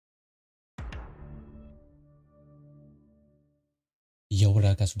Yo, what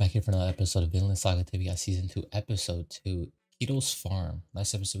up, guys? We're back here for another episode of Vinland Saga. Today we got season 2, episode 2, Ketil's farm.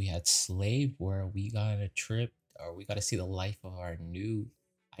 Last episode we had Slave, where we got on a trip, or we got to see the life of our new,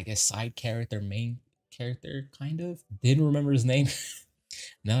 I guess, side character, main character, kind of. Didn't remember his name.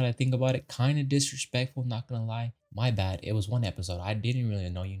 Now that I think about it, kind of disrespectful, not gonna lie. My bad. It was one episode. I didn't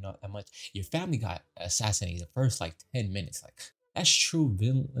really know you not that much. Your family got assassinated the first like 10 minutes. Like, that's true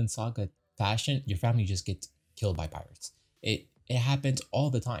Vinland Saga fashion. Your family just gets killed by pirates. It happens all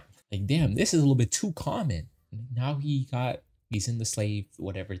the time. Like, damn, this is a little bit too common. Now he's in the slave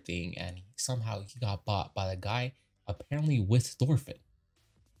whatever thing, and somehow he got bought by the guy apparently with Thorfinn.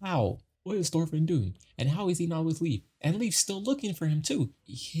 How? What is Thorfinn doing? And how is he not with Leaf? And Leaf's still looking for him too.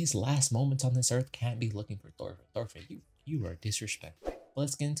 His last moments on this earth can't be looking for Thorfinn. Thorfinn, you are disrespectful. But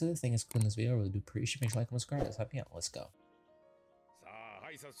let's get into this thing. It's cool in this video. Really do appreciate it. Make sure you like and subscribe. Let's help me out. Let's go.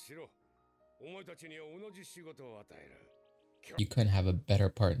 You couldn't have a better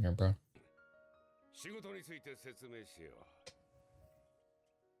partner, bro.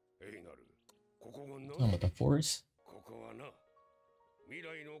 Talking about the forest?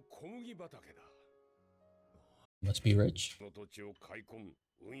 Must be rich.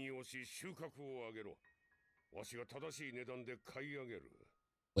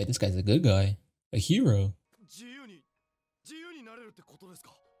 Wait, this guy's a good guy. A hero.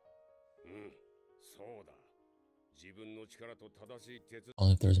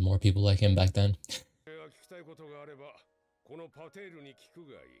 Only if there's more people like him back then. This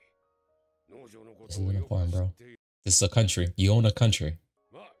isn't a farm, bro. This is a country. You own a country.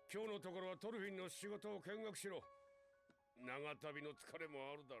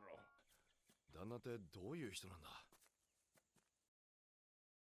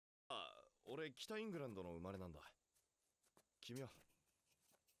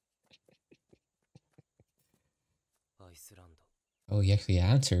 Oh, he actually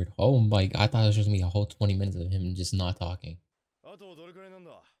answered. Oh my god, I thought it was just gonna be a whole 20 minutes of him just not talking.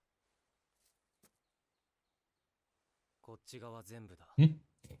 Hmm?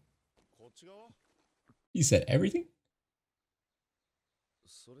 He said everything?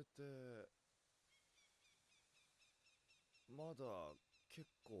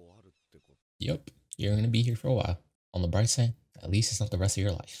 Yep, you're gonna be here for a while. On the bright side, at least it's not the rest of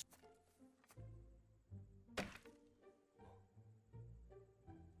your life.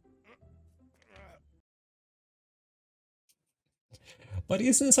 But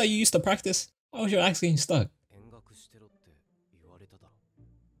isn't this how you used to practice? How was your axe getting stuck?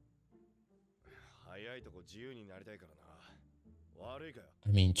 I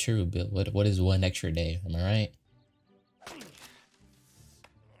mean, true, but what is one extra day? Am I right?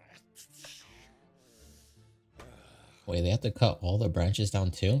 Wait, they have to cut all the branches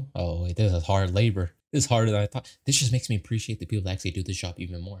down too? Oh, wait, this is hard labor. This is harder than I thought. This just makes me appreciate the people that actually do this job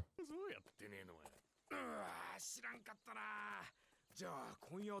even more.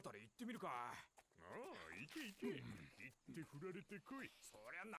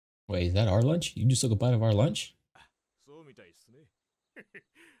 Wait, is that our lunch? You just took a bite of our lunch?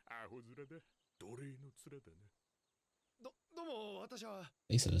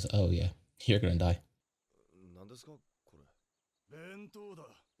 They said this. Oh yeah, you're gonna die.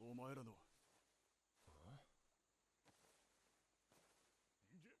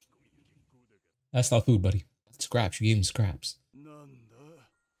 That's not food, buddy. That's scraps. You gave him scraps.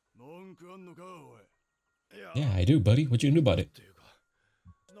 Yeah, I do, buddy. What you gonna do about it?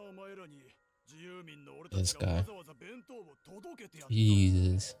 This guy.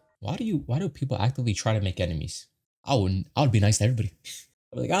 Jesus. Why do people actively try to make enemies? I would be nice to everybody.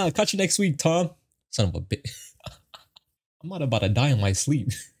 I'd be like, I'll catch you next week, Tom. Son of a bitch. I'm not about to die in my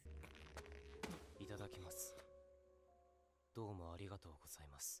sleep.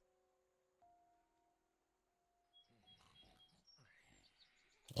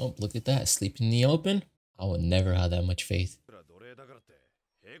 Oh, look at that. Sleeping in the open? I would never have that much faith.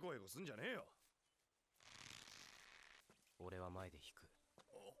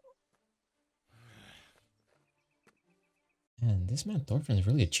 Man, this man Thorfinn is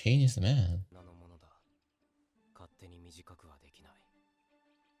really a changed man.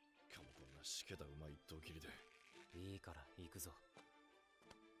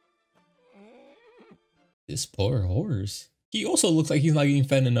 This poor horse. He also looks like he's not getting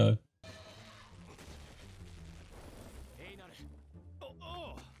fed enough.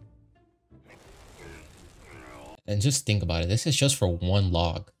 And just think about it. This is just for one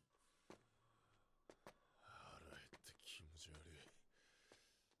log.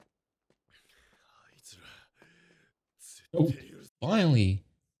 Oh, finally,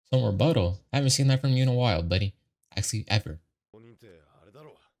 some rebuttal. I haven't seen that from you in a while, buddy. Actually, ever.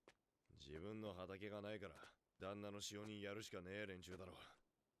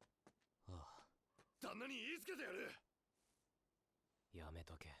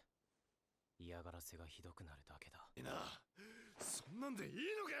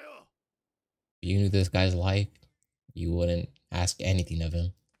 you knew this guy's life, you wouldn't ask anything of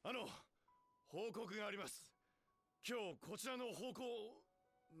him.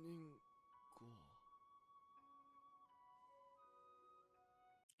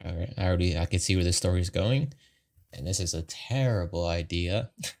 Alright, I can see where this story is going. And this is a terrible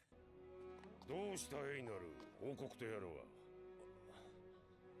idea.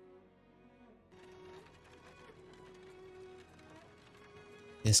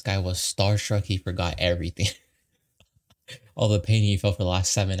 This guy was starstruck, he forgot everything. All the pain he felt for the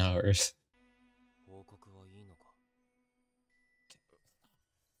last 7 hours.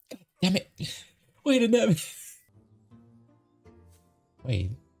 Damn it! Wait a minute!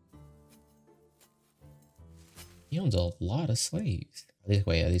 Wait. He owns a lot of slaves. Wait,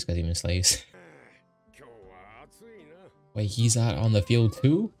 are these guys even slaves? Wait, he's out on the field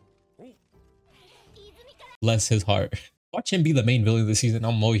too? Bless his heart. Watch him be the main villain of the season.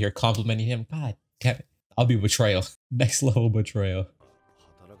 I'm over here complimenting him. God damn it. I'll be betrayal. Next level betrayal.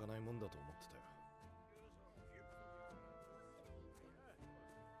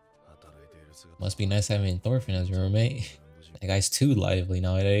 Must be nice having Thorfinn as your roommate. That guy's too lively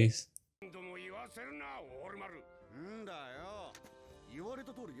nowadays.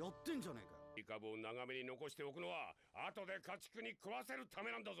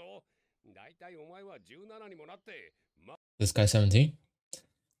 This guy's 17?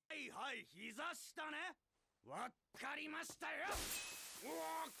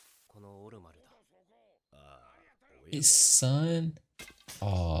 His son?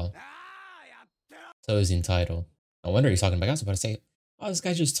 Aw. So is he entitled? I wonder he's talking back. I was about to say, oh, this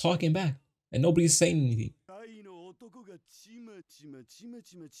guy's just talking back. And nobody's saying anything.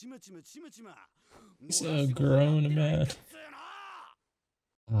 He's a grown man.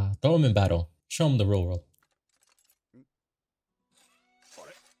 Throw him in battle. Show him the real world.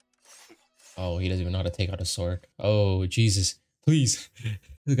 Oh, he doesn't even know how to take out a sword. Oh, Jesus. Please.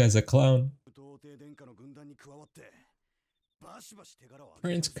 This guy's a clown.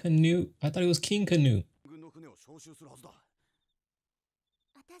 Prince Canute. I thought he was King Canute.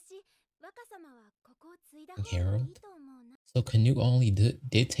 Harold? So Canute only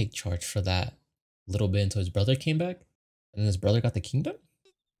did take charge for that little bit until his brother came back? And then his brother got the kingdom?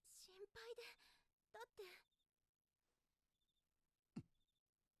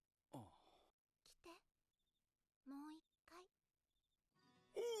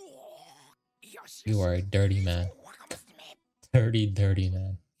 You are a dirty man. Dirty, dirty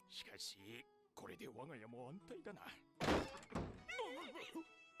man.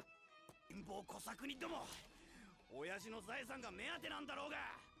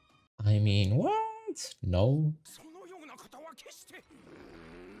 I mean, what? No.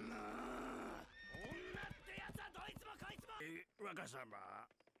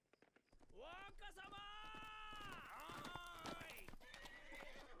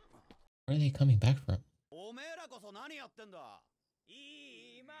 Where are they coming back from?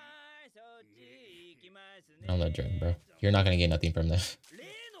 I'm not joking, bro. You're not gonna get nothing from that.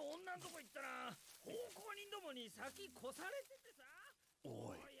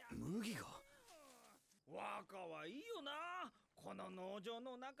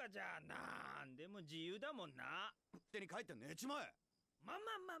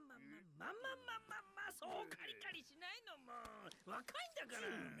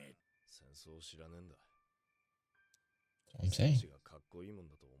 I'm saying.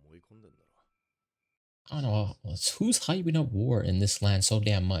 I don't know. Who's hyping up war in this land so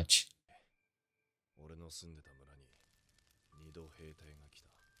damn much?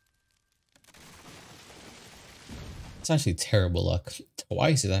 It's actually terrible luck.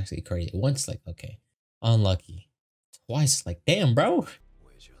 Twice is actually crazy. Once, like, okay. Unlucky. Twice, like, damn, bro.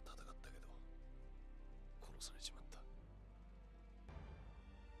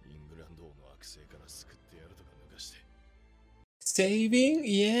 Saving?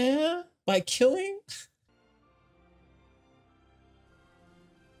 Yeah? By killing?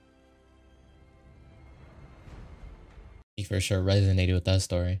 He for sure resonated with that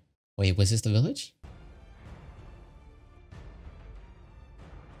story. Wait, was this the village?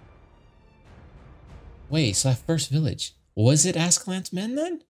 Wait, so that first village, was it Ascalon's men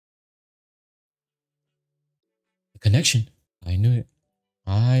then? The connection. I knew it.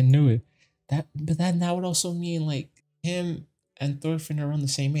 I knew it. But that would also mean like him and Thorfinn are around the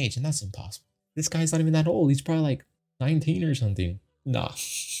same age, and that's impossible. This guy's not even that old. He's probably like 19 or something. Nah.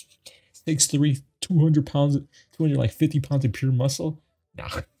 6'3", 200 pounds, 200 like 50 pounds of pure muscle.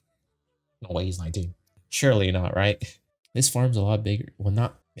 Nah, no way he's 19. Surely not, right? This farm's a lot bigger. Well,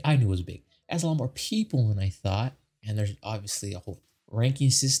 not, I knew it was big. It has a lot more people than I thought. And there's obviously a whole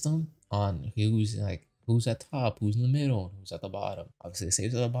ranking system on who's at top, who's in the middle, and who's at the bottom. Obviously, the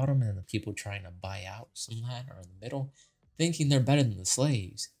slaves are at the bottom, and the people trying to buy out some land are in the middle, thinking they're better than the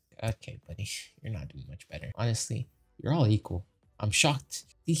slaves. Okay, buddy, you're not doing much better. Honestly, you're all equal. I'm shocked.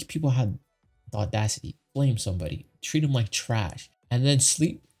 These people had the audacity, blame somebody, treat him like trash, and then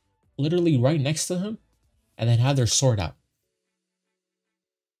sleep literally right next to him, and then have their sword out.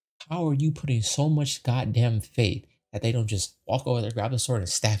 How are you putting so much goddamn faith that they don't just walk over there, grab the sword, and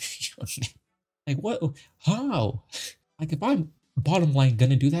stab you? Like what? How? Like if I'm bottom line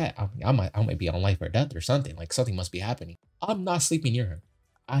gonna do that, I might be on life or death or something. Like something must be happening. I'm not sleeping near him.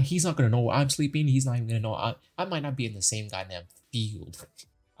 He's not gonna know where I'm sleeping. He's not even gonna know. I might not be in the same goddamn field.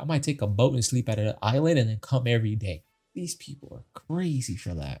 I might take a boat and sleep at an island and then come every day. These people are crazy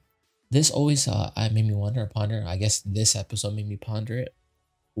for that. This always I made me wonder, ponder. I guess this episode made me ponder it.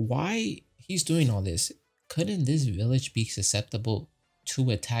 Why he's doing all this? Couldn't this village be susceptible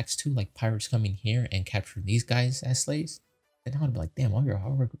to attacks too, like pirates coming here and capturing these guys as slaves? And I would be like, damn, all your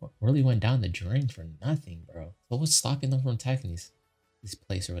hard work really went down the drain for nothing, bro. So what's stopping them from attacking this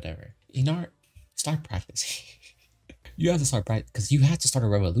place or whatever? You know, start practicing. You have to start practicing because you have to start a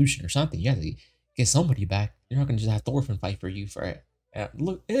revolution or something. You have to get somebody back. You're not gonna just have Thorfinn fight for you for it.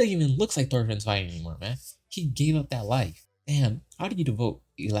 Look, it even looks like Thorfinn's fighting anymore, man. He gave up that life. Damn, how do you devote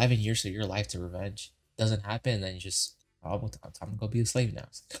 11 years of your life to revenge? Doesn't happen, and then you just, oh, time to go be a slave now.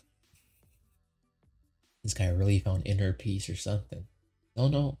 This guy really found inner peace or something.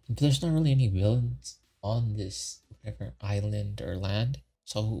 No, there's not really any villains on this whatever island or land.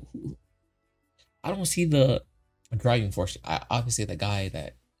 So I don't see the driving force. Obviously, the guy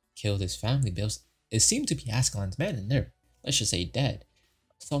that killed his family, it seemed to be Ascalon's men, and they're, let's just say, dead.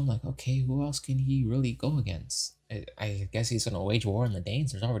 So I'm like, okay, who else can he really go against? I guess he's gonna wage war on the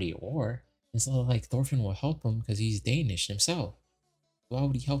Danes. There's already a war. It's not like Thorfinn will help him because he's Danish himself. Why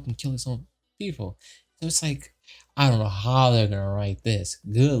would he help him kill his own people? So it's like, I don't know how they're gonna write this.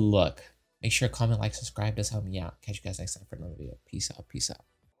 Good luck. Make sure to comment, like, subscribe. Does help me out. Catch you guys next time for another video. Peace out. Peace out.